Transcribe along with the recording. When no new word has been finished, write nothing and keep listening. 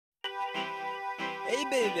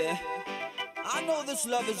baby, I know this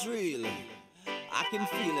love is real. I can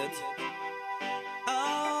feel it.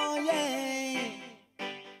 Oh yeah.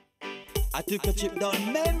 I took a trip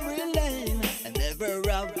down memory lane, and never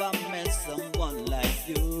have I met someone like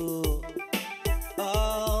you.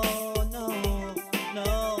 Oh no,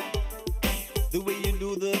 no. The way you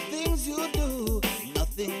do the things you do,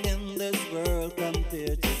 nothing in this world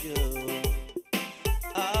compared to you.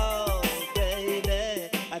 Oh baby,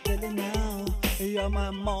 I tell you now, you're my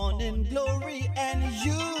morning glory, and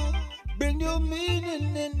you bring new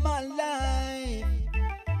meaning in my life.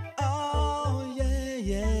 Oh yeah,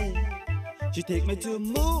 yeah. She take me to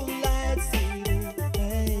Moonlight City,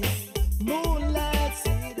 hey, Moonlight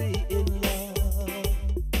City in love,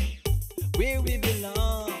 where we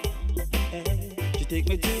belong. Hey, she take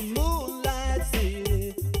me to Moonlight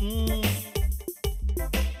City,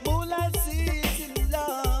 Moonlight City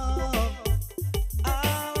love.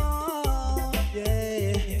 Oh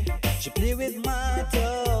yeah. She play with my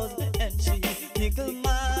toes and she tickle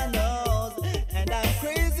my nose, and I'm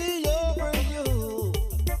crazy over you.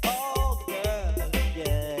 Oh girl,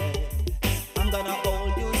 yeah. I'm gonna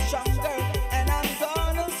hold you stronger, and I'm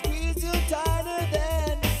gonna squeeze you tighter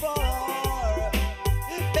than before.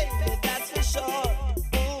 Baby, that's for sure.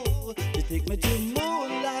 Ooh, you take me to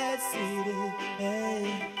Moonlight City, hey,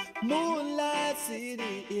 Moonlight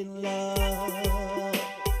City in love,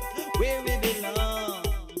 where we belong.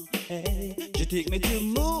 Hey, you take me to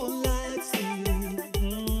Moonlight City,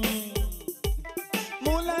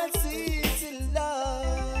 Moonlight City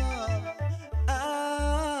love.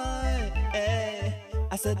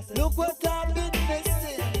 I said, look what I've been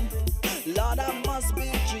missing. Lord, I must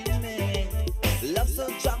be dreaming. Love so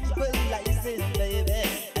tranquilizing, baby,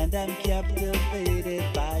 and I'm captivated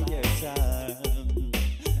by your charm.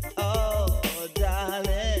 Oh,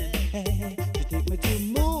 darling, hey, you take me to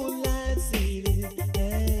Moonlight City,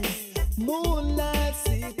 hey, Moonlight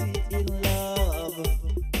City in love,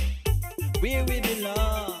 where we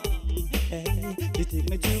belong. Hey, you take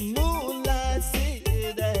me to Moonlight City,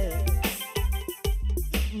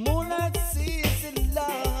 Moonlight City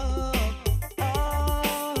love.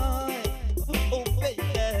 Oh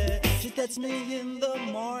baby, she touched me in the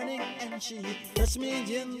morning and she touched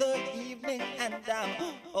me in the evening, and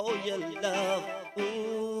oh your love,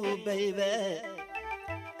 ooh baby.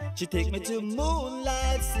 She take me to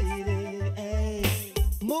Moonlight City, hey,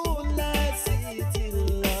 Moonlight City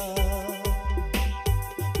love,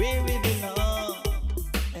 where we belong.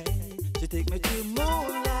 Hey, she take me to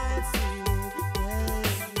Moonlight City, hey,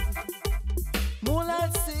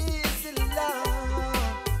 Moonlight City love.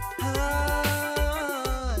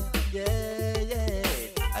 Ah, yeah, yeah.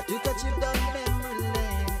 I took a trip down memory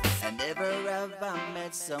lane, and never have I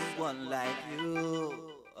met someone like you.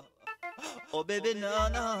 Oh baby, no,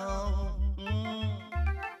 no.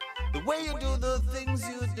 The way you do the things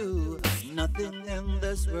you do, nothing in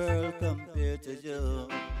this world compared to you.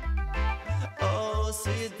 Oh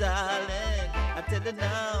sweet darling, I tell you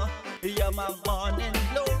now, you're my morning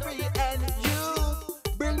glory, and you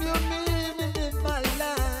bring new meaning in my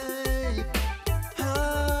life.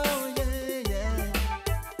 Oh yeah,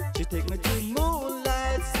 yeah. She take me to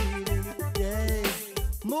Moonlight City, yeah,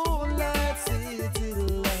 Moonlight City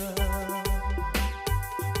love,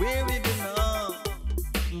 where we belong.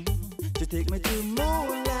 She take me to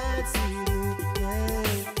Moonlight City, yeah,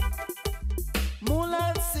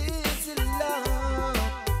 Moonlight City love.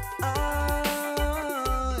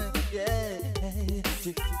 Ah, yeah.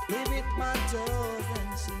 She play with my toes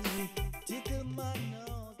and she tickle my nose.